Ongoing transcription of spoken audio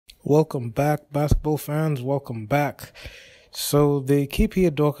Welcome back, basketball fans. Welcome back. So the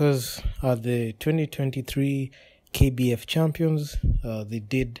KPA Dockers are the 2023 KBF champions. They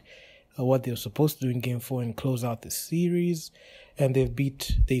did what they were supposed to do in Game 4 and close out the series. And they've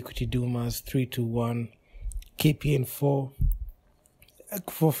beat the Equity Dumas 3-1 KPA in 4.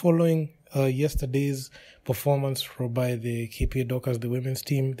 For following yesterday's performance by the KPA Dockers, the women's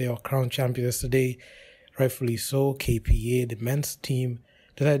team, they were crowned champions yesterday. Rightfully so. KPA, the men's team,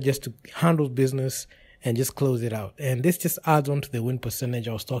 decided just to handle business and just close it out. And this just adds on to the win percentage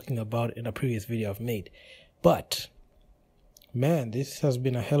I was talking about in a previous video I've made. But, man, this has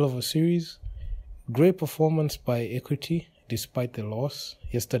been a hell of a series. Great performance by Equity despite the loss.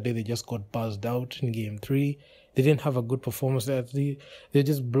 Yesterday they just got buzzed out in Game 3. They didn't have a good performance. They're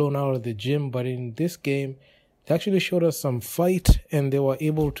just blown out of the gym. But in this game, they actually showed us some fight and they were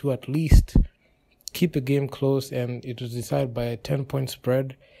able to at least keep the game close, and it was decided by a 10-point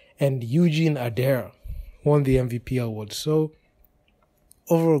spread, and Eugene Adair won the MVP award. So,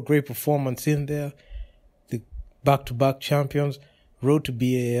 overall great performance in there. The back-to-back champions, road to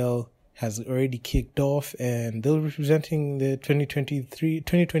BAL has already kicked off, and they're representing the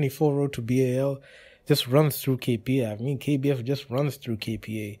 2024 road to BAL. Just runs through KPA. I mean, KBF just runs through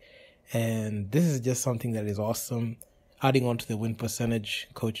KPA, and this is just something that is awesome. Adding on to the win percentage,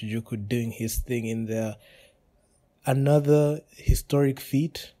 Coach Juku doing his thing in there. Another historic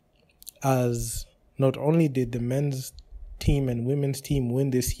feat, as not only did the men's team and women's team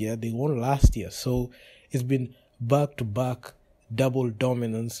win this year, they won last year. So it's been back-to-back double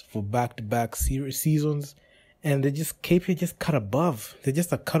dominance for back-to-back seasons. And KPA just cut above. They're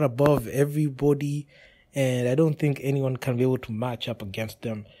just a cut above everybody. And I don't think anyone can be able to match up against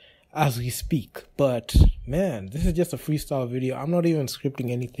them as we speak. But man, this is just a freestyle video. I'm not even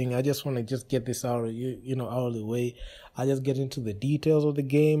scripting anything. I just want to just get this out of out of the way. I just get into the details of the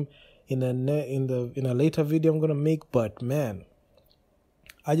game in a later video I'm gonna make. But man,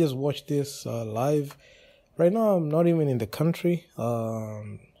 I just watched this live. Right now I'm not even in the country.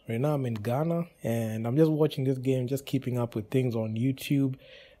 Right now I'm in Ghana, and I'm just watching this game, just keeping up with things on YouTube.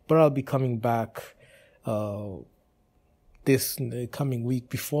 But I'll be coming back this coming week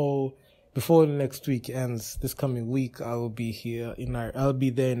before next week ends. This coming week I will be I'll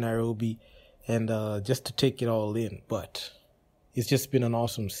be there in Nairobi, and just to take it all in. But it's just been an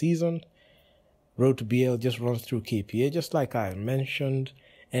awesome season. Road to BL just runs through KPA, just like I mentioned,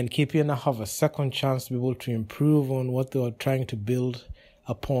 and KPA now have a second chance to be able to improve on what they were trying to build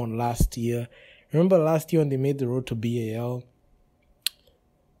upon last year. Remember last year when they made the road to BAL,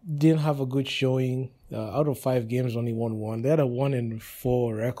 didn't have a good showing. Out of 5 games, only won 1. They had a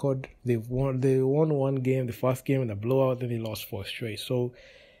 1-4 record. They won 1 game, the first game in a blowout, then they lost 4 straight. So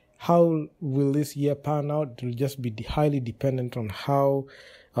how will this year pan out? It will just be highly dependent on how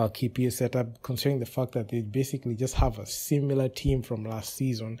KPA is set up, considering the fact that they basically just have a similar team from last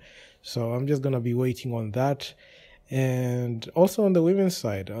season. So I'm just going to be waiting on that. And also on the women's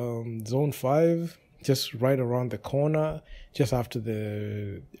side, Zone 5, just right around the corner, just after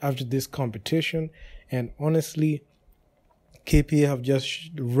this competition. And honestly, KPA have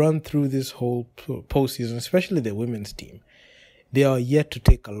just run through this whole postseason, especially the women's team. They are yet to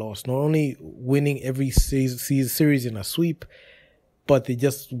take a loss, not only winning every series in a sweep, but they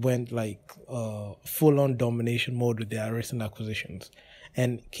just went like full-on domination mode with their recent acquisitions.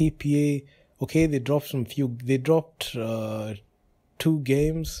 And KPA, okay, they dropped 2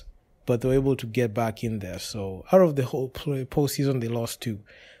 games, but they were able to get back in there. So out of the whole postseason, they lost 2.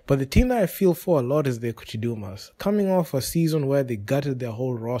 But the team that I feel for a lot is the Equity Dumas, coming off a season where they gutted their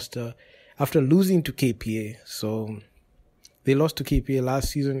whole roster after losing to KPA. So they lost to KPA last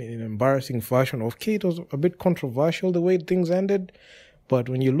season in an embarrassing fashion. Okay, it was a bit controversial the way things ended, but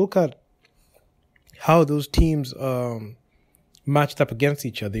when you look at how those teams matched up against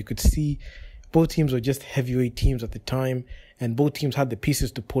each other, you could see both teams were just heavyweight teams at the time, and both teams had the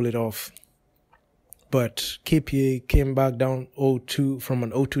pieces to pull it off. But KPA came back down 0-2 from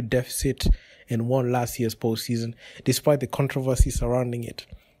an 0-2 deficit and won last year's postseason, despite the controversy surrounding it.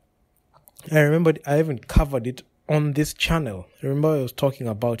 I remember I even covered it on this channel. I remember I was talking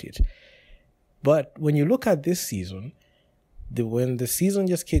about it. But when you look at this season, when the season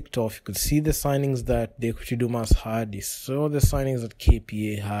just kicked off, you could see the signings that the Equity Dumas had. You saw the signings that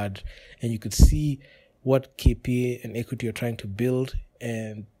KPA had, and you could see what KPA and Equity are trying to build.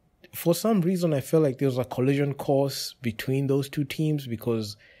 And for some reason, I felt like there was a collision course between those two teams,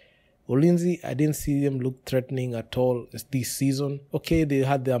 because Olinzi, I didn't see them look threatening at all this season. Okay, they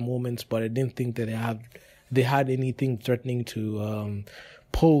had their moments, but I didn't think that they had anything threatening to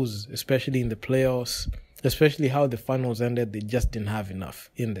pose, especially in the playoffs. especially how the finals ended. They just didn't have enough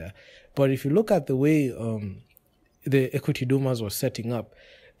in there. But if you look at the way the Equity Dumas were setting up,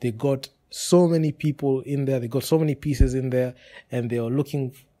 they got so many people in there, they got so many pieces in there, and they were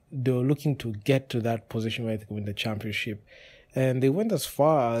looking to get to that position where they could win the championship. And they went as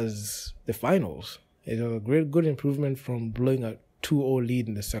far as the finals. It was a good improvement from blowing a 2-0 lead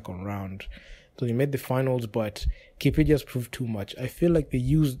in the second round. So they made the finals, but KPA just proved too much. I feel like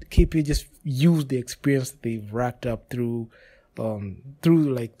KPA just used the experience that they've racked up through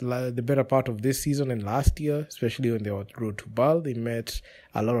like the better part of this season and last year, especially when they were road to BAL. They met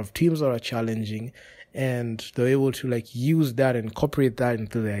a lot of teams that are challenging, and they're able to like use that and incorporate that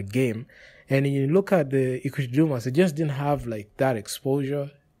into their game. And you look at the Equity Dumas, they just didn't have like that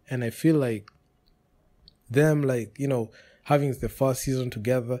exposure. And I feel like them, like, you know, having the first season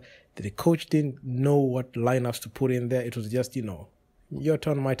together, the coach didn't know what lineups to put in there. It was just, you know, your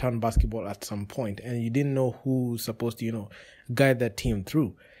turn, my turn basketball at some point, and you didn't know who's supposed to, you know, guide that team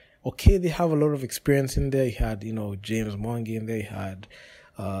through. Okay, they have a lot of experience in there. You had, you know, James Mwangi in there. You had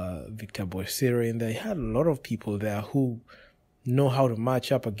Victor Boisere in there. You had a lot of people there who know how to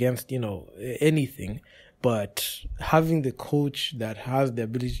match up against, you know, anything. But having the coach that has the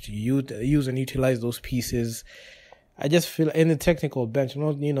ability to use and utilize those pieces, I just feel, in the technical bench, I'm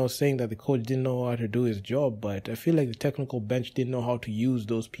not, you know, saying that the coach didn't know how to do his job, but I feel like the technical bench didn't know how to use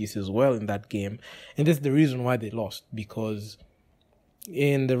those pieces well in that game. And this is the reason why they lost, because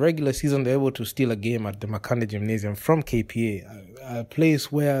in the regular season, they're able to steal a game at the Makande Gymnasium from KPA, a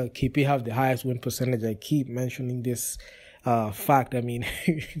place where KPA have the highest win percentage. I keep mentioning this fact. I mean,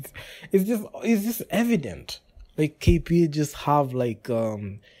 it's just evident. Like, KPA just have like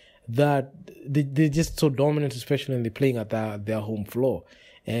that they're just so dominant, especially when they're playing at their home floor.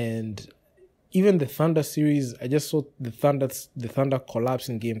 And even the Thunder series, I just saw the Thunder collapse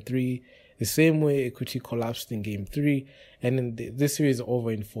in Game 3, the same way Equity collapsed in Game 3, and then this series is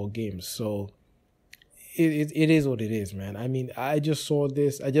over in 4 games. So it is what it is, man. I mean, I just saw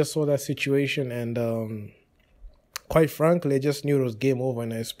that situation, and quite frankly, I just knew it was game over,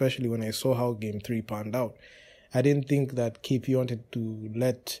 and especially when I saw how Game 3 panned out. I didn't think that KP wanted to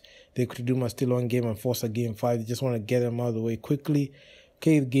let the Equity Dumas still on game and force a Game 5. They just want to get them out of the way quickly.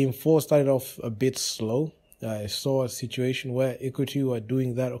 Okay, Game 4 started off a bit slow. I saw a situation where Equity were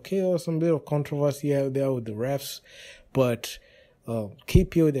doing that. Okay, there was some bit of controversy out there with the refs, but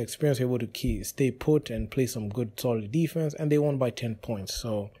KPA with the experience were able to stay put and play some good solid defense, and they won by 10 points.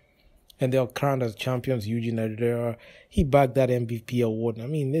 So, and they were crowned as champions. Eugene Adera, he bagged that MVP award. I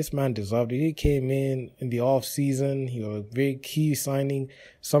mean, this man deserved it. He came in the off season. He was a very key signing,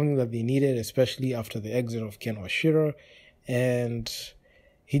 something that they needed, especially after the exit of Ken Washira. And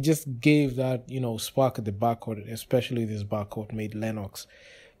he just gave that, you know, spark at the backcourt, especially this backcourt mate Lennox,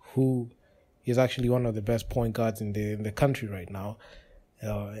 who is actually one of the best point guards in the country right now.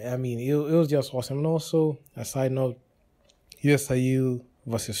 I mean, it was just awesome. And also, a side note, USIU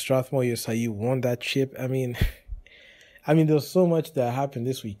versus Strathmore, USIU won that chip. I mean, there's so much that happened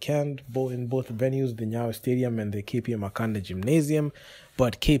this weekend, in both venues, the Nyawa Stadium and the KPA Makande Gymnasium.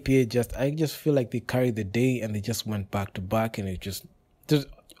 But KPA I just feel like they carried the day, and they just went back to back, and it just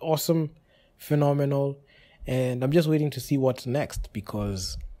awesome, phenomenal. And I'm just waiting to see what's next,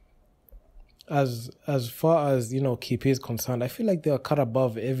 because as far as, you know, KPA is concerned, I feel like they are cut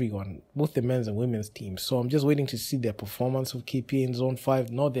above everyone, both the men's and women's teams. So I'm just waiting to see their performance of KPA in Zone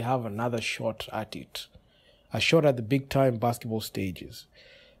 5. Now they have another shot at it. A shot at the big-time basketball stages,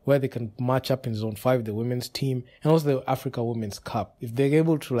 where they can match up in Zone 5, the women's team, and also the Africa Women's Cup. If they're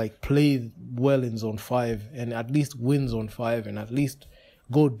able to, like, play well in Zone 5 and at least win Zone 5 and at least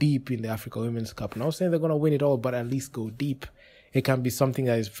go deep in the Africa Women's Cup. I'm not saying they're going to win it all, but at least go deep. It can be something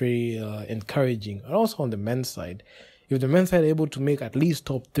that is very encouraging. And also on the men's side, if the men's side are able to make at least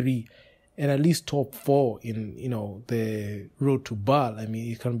top 3 and at least top 4 in, you know, the road to BAL, I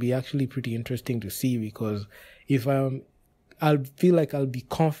mean, it can be actually pretty interesting to see, because I'll feel like I'll be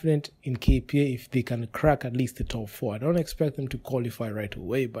confident in KPA if they can crack at least the top 4. I don't expect them to qualify right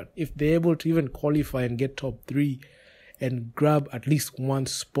away, but if they're able to even qualify and get top 3 and grab at least one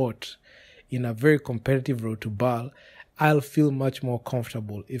spot in a very competitive road to BAL, I'll feel much more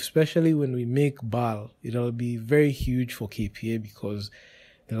comfortable, especially when we make BAL. It'll be very huge for KPA, because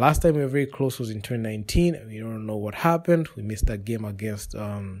the last time we were very close was in 2019, and we don't know what happened. We missed that game against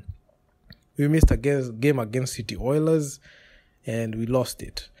game against City Oilers, and we lost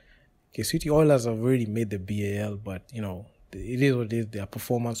it. Okay, City Oilers have already made the BAL, but, you know, it is what it is. Their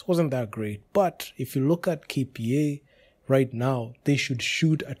performance wasn't that great. But if you look at KPA right now, they should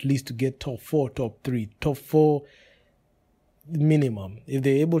shoot at least to get top 4, top 3. Top 4, minimum. If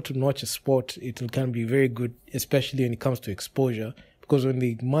they're able to notch a spot, it can be very good, especially when it comes to exposure. Because when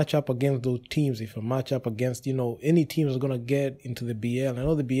they match up against those teams, if you match up against, any teams are going to get into the BL. I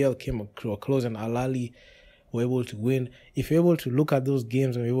know the BL came to a close and Al Ahly were able to win. If you're able to look at those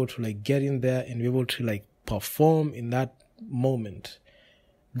games and be able to get in there and be able to perform in that moment,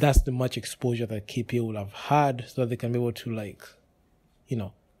 that's the much exposure that KPA will have had, so that they can be able to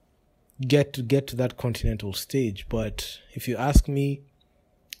get to that continental stage. But if you ask me,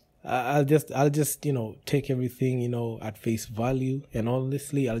 I'll just take everything at face value, and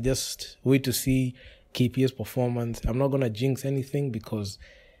honestly I'll just wait to see KPA's performance. I'm not gonna jinx anything, because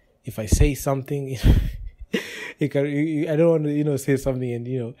if I say something I don't want to say something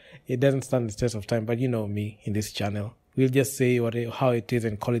and it doesn't stand the test of time. But me in this channel, we'll just say how it is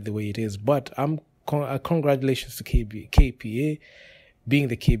and call it the way it is. But congratulations to KPA being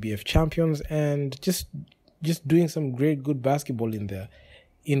the KBF champions, and just doing some great good basketball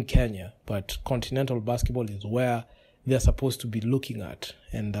in Kenya. But continental basketball is where they're supposed to be looking at.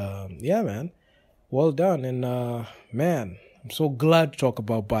 And yeah, man, well done. And man, I'm so glad to talk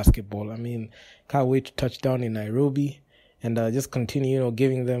about basketball. I mean, can't wait to touch down in Nairobi and just continue,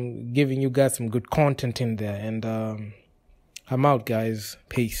 giving you guys some good content in there. And I'm out, guys.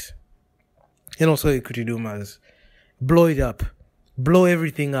 Peace. And also, Ikuti blow it up. Blow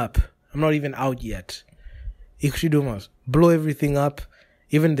everything up. I'm not even out yet. Ikuti blow everything up.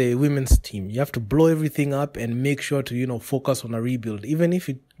 Even the women's team, you have to blow everything up and make sure to, focus on a rebuild, even if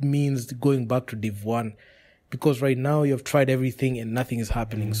it means going back to Div 1. Because right now you've tried everything and nothing is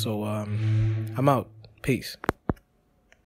happening. So I'm out. Peace.